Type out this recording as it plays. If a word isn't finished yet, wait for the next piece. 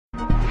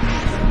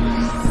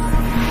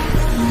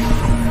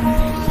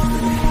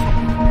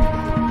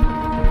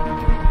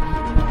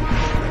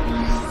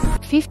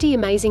50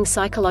 amazing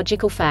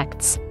psychological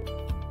facts.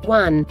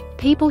 1.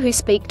 People who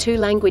speak 2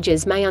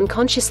 languages may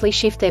unconsciously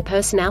shift their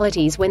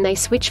personalities when they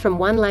switch from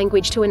one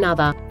language to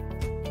another.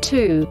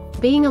 2.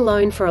 Being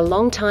alone for a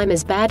long time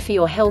is bad for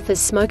your health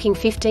as smoking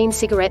 15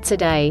 cigarettes a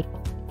day.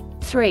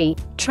 3.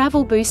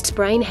 Travel boosts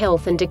brain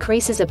health and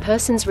decreases a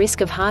person's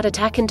risk of heart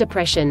attack and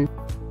depression.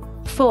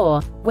 4.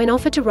 When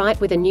offered to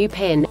write with a new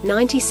pen,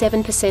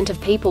 97%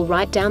 of people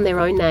write down their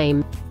own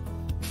name.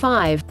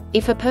 5.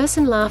 If a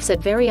person laughs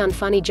at very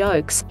unfunny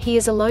jokes, he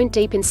is alone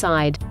deep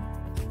inside.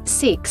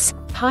 6.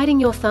 Hiding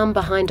your thumb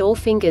behind all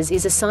fingers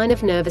is a sign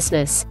of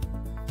nervousness.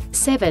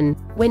 7.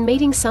 When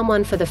meeting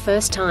someone for the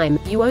first time,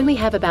 you only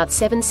have about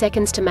 7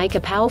 seconds to make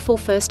a powerful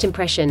first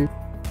impression.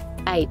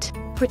 8.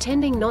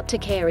 Pretending not to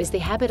care is the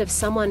habit of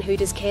someone who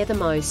does care the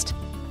most.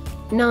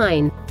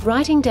 9.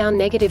 Writing down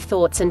negative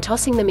thoughts and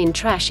tossing them in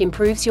trash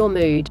improves your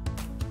mood.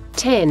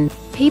 10.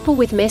 People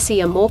with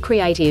messy are more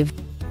creative.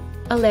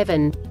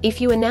 11. If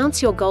you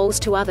announce your goals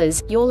to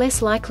others, you're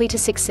less likely to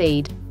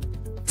succeed.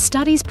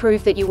 Studies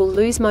prove that you will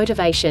lose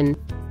motivation.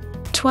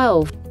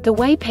 12. The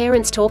way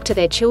parents talk to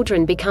their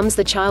children becomes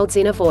the child's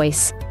inner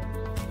voice.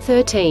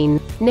 13.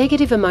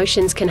 Negative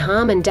emotions can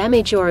harm and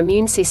damage your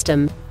immune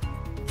system.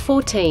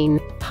 14.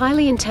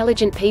 Highly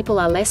intelligent people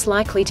are less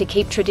likely to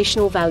keep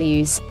traditional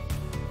values.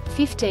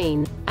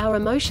 15. Our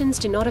emotions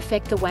do not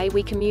affect the way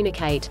we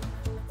communicate.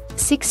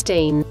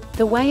 16.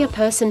 The way a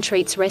person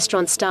treats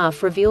restaurant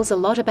staff reveals a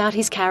lot about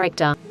his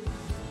character.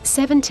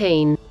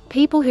 17.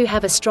 People who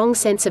have a strong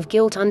sense of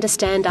guilt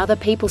understand other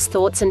people's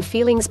thoughts and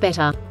feelings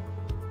better.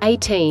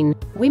 18.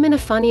 Women are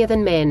funnier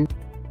than men.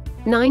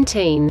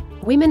 19.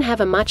 Women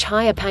have a much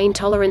higher pain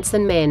tolerance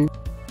than men.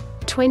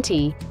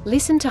 20.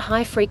 Listen to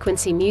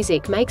high-frequency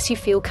music makes you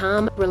feel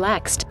calm,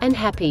 relaxed, and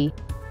happy.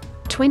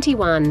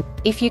 21.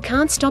 If you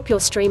can't stop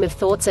your stream of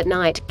thoughts at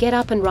night, get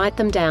up and write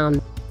them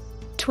down.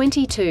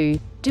 22.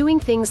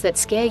 Doing things that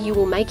scare you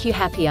will make you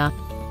happier.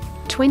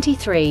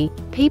 23.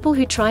 People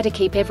who try to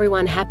keep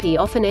everyone happy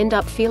often end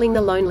up feeling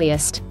the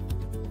loneliest.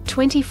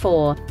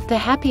 24. The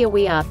happier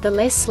we are, the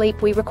less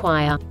sleep we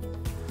require.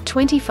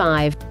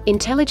 25.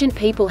 Intelligent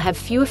people have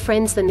fewer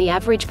friends than the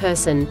average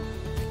person.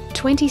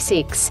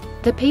 26.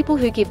 The people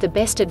who give the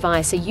best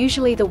advice are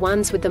usually the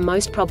ones with the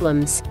most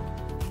problems.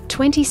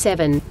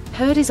 27.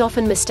 Hurt is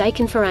often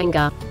mistaken for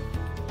anger.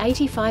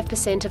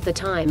 85% of the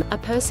time, a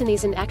person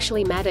isn't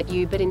actually mad at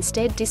you but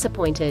instead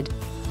disappointed.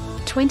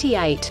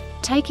 28.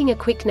 Taking a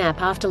quick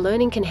nap after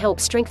learning can help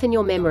strengthen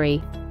your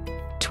memory.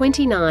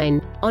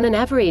 29. On an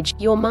average,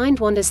 your mind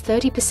wanders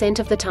 30%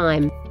 of the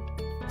time.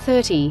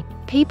 30.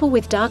 People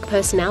with dark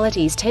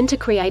personalities tend to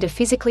create a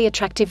physically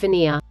attractive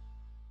veneer.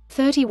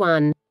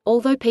 31.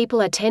 Although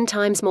people are 10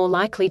 times more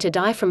likely to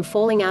die from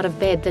falling out of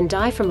bed than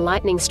die from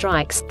lightning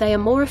strikes, they are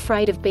more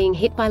afraid of being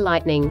hit by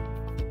lightning.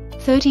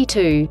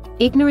 32.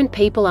 Ignorant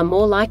people are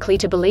more likely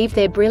to believe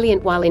they're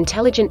brilliant while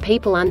intelligent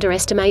people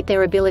underestimate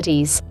their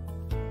abilities.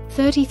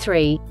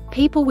 33.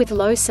 People with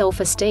low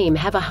self-esteem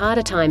have a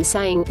harder time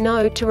saying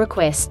no to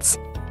requests.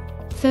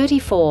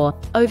 34.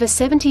 Over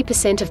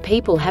 70% of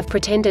people have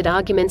pretended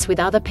arguments with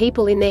other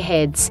people in their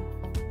heads.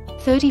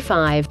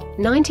 35.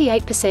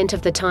 98%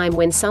 of the time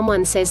when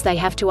someone says they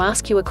have to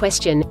ask you a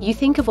question, you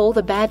think of all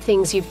the bad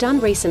things you've done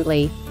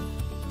recently.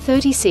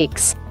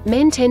 36.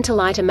 Men tend to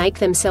lie to make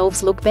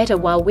themselves look better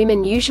while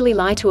women usually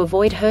lie to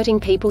avoid hurting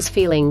people's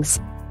feelings.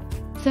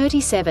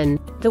 37.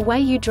 The way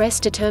you dress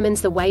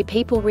determines the way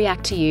people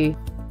react to you.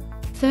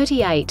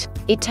 38.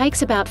 It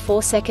takes about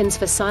 4 seconds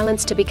for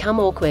silence to become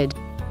awkward.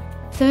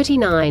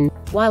 39.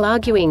 While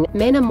arguing,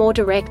 men are more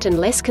direct and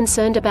less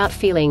concerned about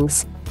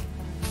feelings.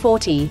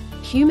 40.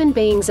 Human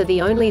beings are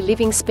the only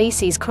living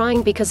species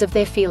crying because of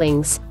their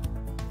feelings.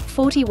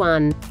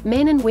 41.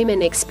 Men and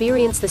women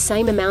experience the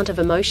same amount of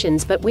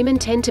emotions but women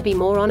tend to be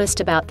more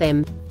honest about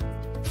them.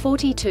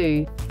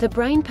 42. The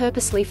brain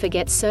purposely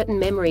forgets certain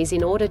memories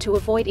in order to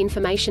avoid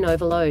information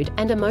overload,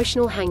 and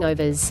emotional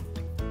hangovers.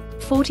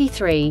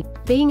 43.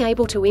 Being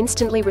able to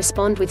instantly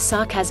respond with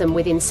sarcasm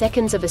within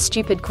seconds of a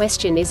stupid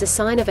question is a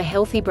sign of a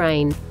healthy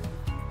brain.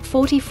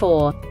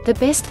 44. The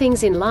best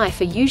things in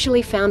life are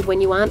usually found when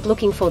you aren't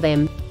looking for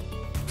them.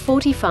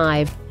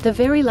 45. The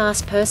very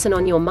last person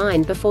on your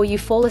mind before you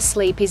fall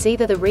asleep is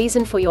either the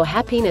reason for your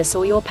happiness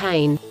or your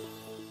pain.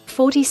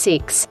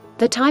 46.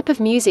 The type of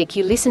music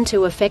you listen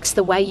to affects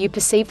the way you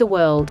perceive the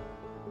world.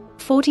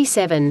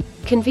 47.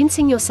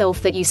 Convincing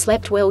yourself that you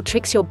slept well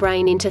tricks your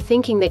brain into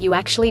thinking that you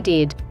actually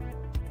did.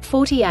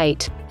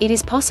 48. It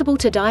is possible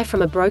to die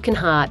from a broken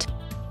heart.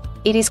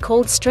 It is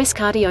called stress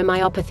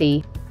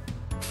cardiomyopathy.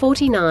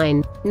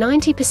 49.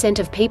 90%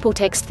 of people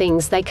text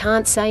things they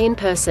can't say in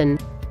person.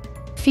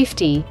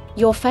 50.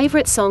 Your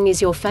favorite song is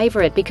your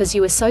favorite because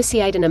you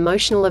associate an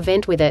emotional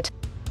event with it.